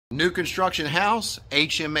New construction house,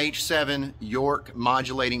 HMH7 York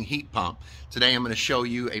modulating heat pump. Today I'm going to show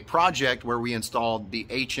you a project where we installed the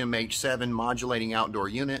HMH7 modulating outdoor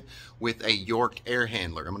unit with a York air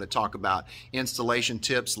handler. I'm going to talk about installation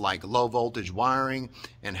tips like low voltage wiring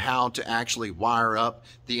and how to actually wire up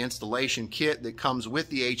the installation kit that comes with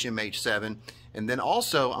the HMH7. And then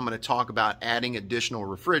also I'm going to talk about adding additional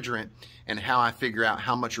refrigerant and how I figure out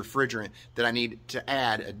how much refrigerant that I need to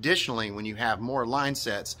add additionally when you have more line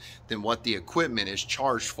sets than what the equipment is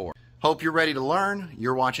charged for. Hope you're ready to learn.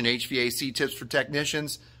 You're watching HVAC Tips for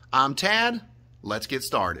Technicians. I'm Tad. Let's get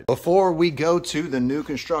started. Before we go to the new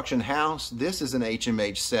construction house, this is an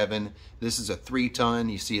HMH7. This is a 3-ton.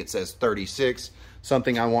 You see it says 36.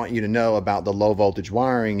 Something I want you to know about the low voltage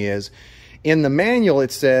wiring is in the manual,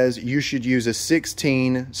 it says you should use a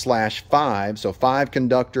 16/5, so 5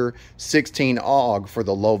 conductor, 16 AUG for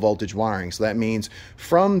the low voltage wiring. So that means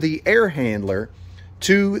from the air handler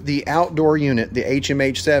to the outdoor unit, the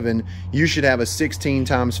HMH7, you should have a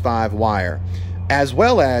 16x5 wire, as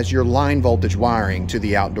well as your line voltage wiring to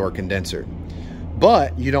the outdoor condenser.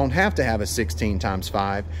 But you don't have to have a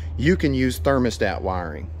 16x5. You can use thermostat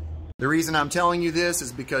wiring. The reason I'm telling you this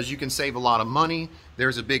is because you can save a lot of money.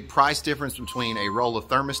 There's a big price difference between a roll of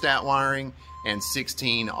thermostat wiring and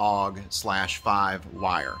 16 AUG/5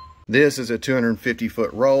 wire. This is a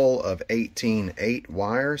 250-foot roll of 18/8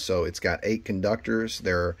 wire, so it's got 8 conductors.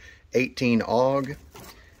 There are 18 AUG,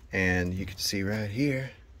 and you can see right here,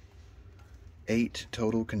 8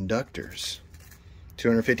 total conductors.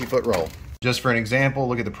 250-foot roll. Just for an example,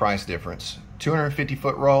 look at the price difference.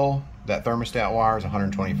 250-foot roll, that thermostat wire is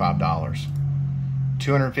 $125.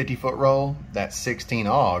 250-foot roll, that 16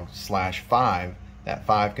 AUG/5, that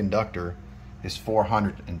 5 conductor is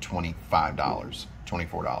 $425,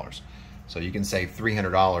 $24. So you can save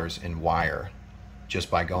 $300 in wire just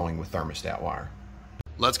by going with thermostat wire.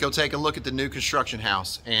 Let's go take a look at the new construction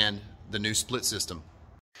house and the new split system.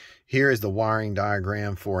 Here is the wiring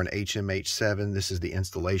diagram for an HMH7. This is the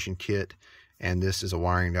installation kit, and this is a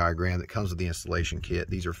wiring diagram that comes with the installation kit.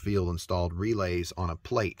 These are field installed relays on a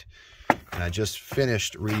plate. And I just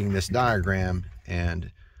finished reading this diagram and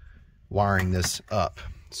wiring this up.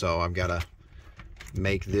 So I've got to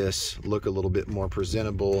make this look a little bit more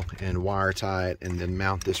presentable and wire tie it and then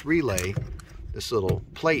mount this relay, this little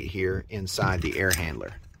plate here, inside the air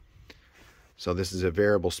handler. So this is a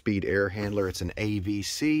variable speed air handler. It's an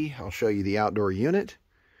AVC. I'll show you the outdoor unit.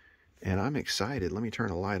 And I'm excited. Let me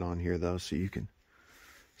turn a light on here though so you can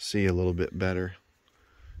see a little bit better.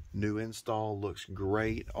 New install, looks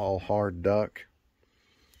great, all hard duck.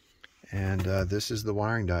 And this is the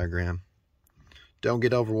wiring diagram. Don't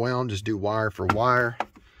get overwhelmed, just do wire for wire.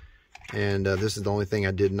 And this is the only thing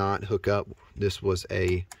I did not hook up. This was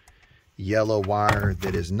a yellow wire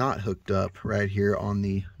that is not hooked up right here on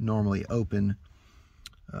the normally open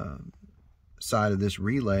side of this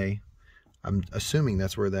relay. I'm assuming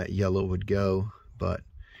that's where that yellow would go, but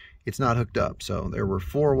it's not hooked up. So there were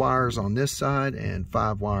 4 wires on this side and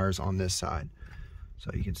 5 wires on this side.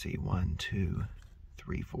 So you can see 1, 2,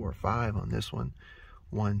 3, 4, 5 on this one.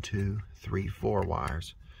 1, 2, 3, 4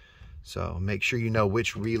 wires. So make sure you know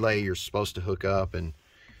which relay you're supposed to hook up and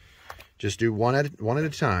just do one at a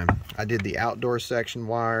time. I did the outdoor section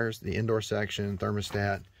wires, the indoor section,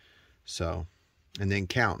 thermostat. So, and then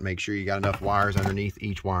count. Make sure you got enough wires underneath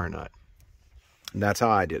each wire nut. And that's how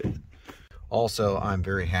I did it. Also, I'm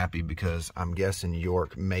very happy because I'm guessing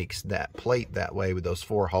York makes that plate that way with those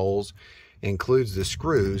 4 holes. It includes the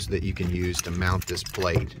screws that you can use to mount this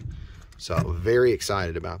plate. So very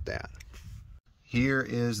excited about that. Here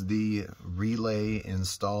is the relay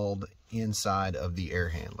installed inside of the air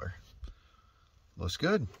handler. Looks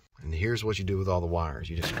good. And here's what you do with all the wires.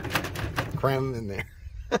 You just cram them in there.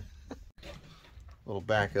 Little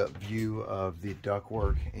backup view of the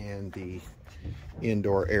ductwork and the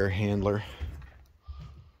indoor air handler.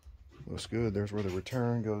 Looks good. There's where the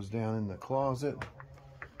return goes down in the closet.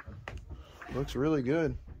 Looks really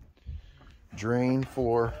good. Drain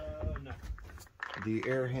for the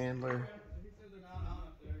air handler.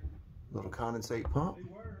 Little condensate pump.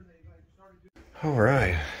 All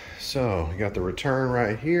right, so we got the return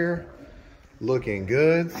right here. Looking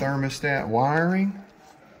good. Thermostat wiring.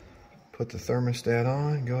 Put the thermostat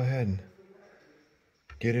on. Go ahead and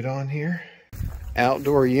get it on here.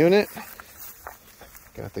 Outdoor unit.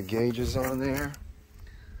 Got the gauges on there.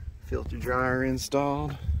 Filter dryer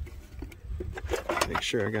installed. Make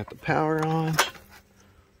sure I got the power on.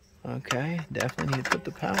 Okay, definitely need to put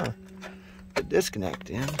the disconnect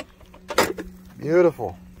in.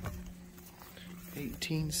 Beautiful.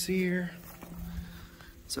 18 SEER.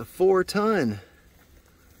 It's a 4-ton.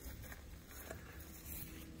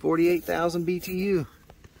 48,000 BTU.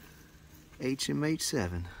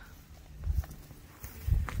 HMH7.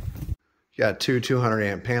 Got two 200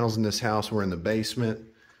 amp panels in this house. We're in the basement.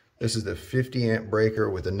 This is the 50 amp breaker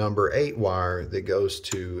with the number 8 wire that goes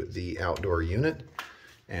to the outdoor unit.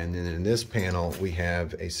 And then in this panel, we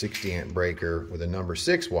have a 60 amp breaker with a number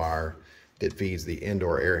 6 wire that feeds the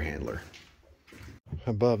indoor air handler.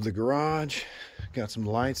 Above the garage, got some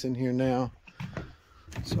lights in here now,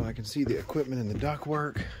 so I can see the equipment in the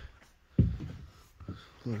ductwork.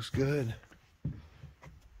 Looks good.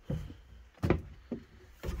 Gotta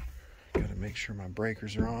make sure my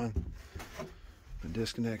breakers are on. The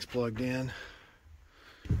disconnect's plugged in.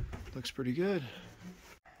 Looks pretty good.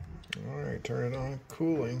 All right, turn it on.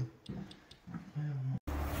 Cooling.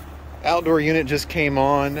 Outdoor unit just came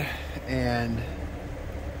on, and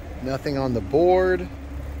nothing on the board.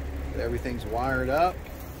 Everything's wired up.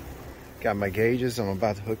 Got my gauges. I'm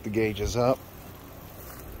about to hook the gauges up.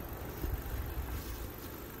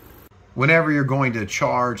 Whenever you're going to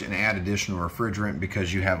charge and add additional refrigerant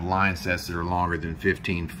because you have line sets that are longer than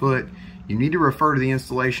 15 foot, you need to refer to the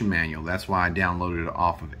installation manual. That's why I downloaded it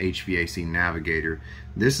off of HVAC Navigator.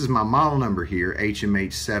 This is my model number here,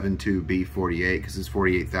 HMH7B48, because it's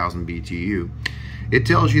 48,000 BTU. It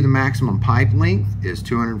tells you the maximum pipe length is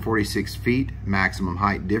 246 feet, maximum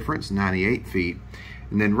height difference 98 feet.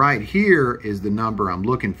 And then right here is the number I'm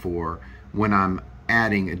looking for when I'm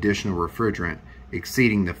adding additional refrigerant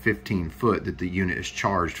exceeding the 15 foot that the unit is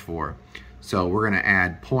charged for. So we're going to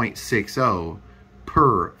add 0.60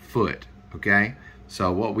 per foot, okay?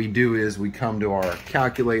 So what we do is we come to our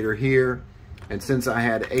calculator here, and since I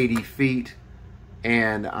had 80 feet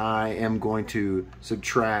and I am going to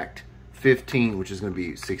subtract 15, which is going to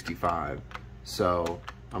be 65. So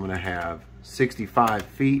I'm going to have 65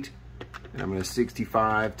 feet, and I'm going to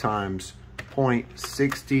 65 times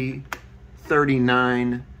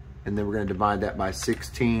 0.6039, and then we're going to divide that by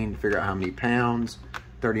 16 to figure out how many pounds,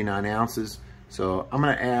 39 ounces. So I'm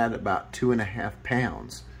going to add about 2.5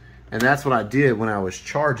 pounds. And that's what I did when I was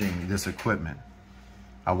charging this equipment.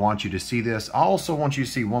 I want you to see this. I also want you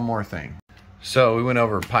to see one more thing. So we went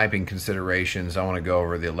over piping considerations. I want to go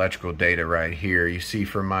over the electrical data right here. You see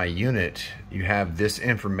for my unit, you have this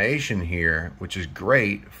information here, which is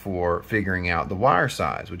great for figuring out the wire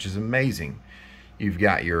size, which is amazing. You've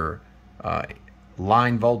got your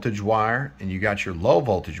line voltage wire and you got your low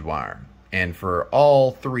voltage wire. And for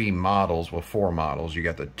all 3 models, well 4 models, you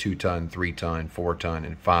got the 2 ton, 3 ton, 4 ton,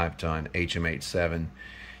 and 5 ton HMH7.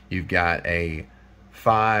 You've got a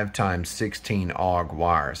 5 times 16 AUG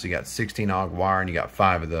wire. So you got 16 AUG wire and you got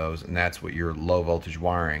 5 of those, and that's what your low voltage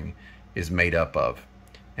wiring is made up of.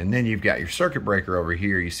 And then you've got your circuit breaker over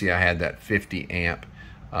here. You see I had that 50 amp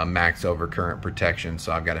max over current protection,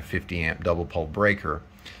 so I've got a 50 amp double pole breaker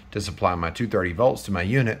to supply my 230 volts to my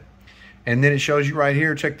unit. And then it shows you right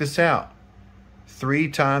here, check this out, 3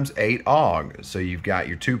 times 8 AUG. So you've got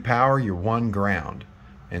your 2 power, your 1 ground.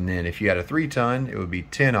 And then if you had a 3 ton, it would be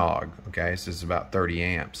 10 AUG. Okay, so this is about 30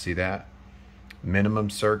 amps. See that? Minimum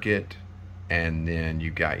circuit, and then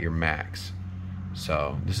you got your max.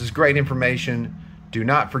 So this is great information. Do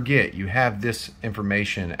not forget, you have this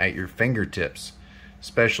information at your fingertips,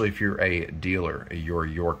 especially if you're a dealer, you're a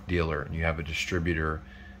York dealer, and you have a distributor.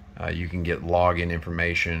 You can get login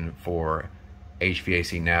information for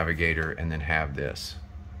HVAC Navigator and then have this.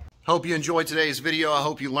 Hope you enjoyed today's video. I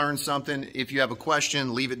hope you learned something. If you have a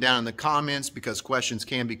question, leave it down in the comments, because questions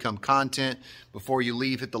can become content. Before you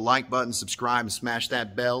leave, hit the like button, subscribe, and smash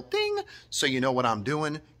that bell, ding, so you know what I'm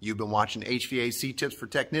doing. You've been watching HVAC Tips for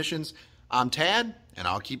Technicians. I'm Tad, and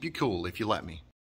I'll keep you cool if you let me.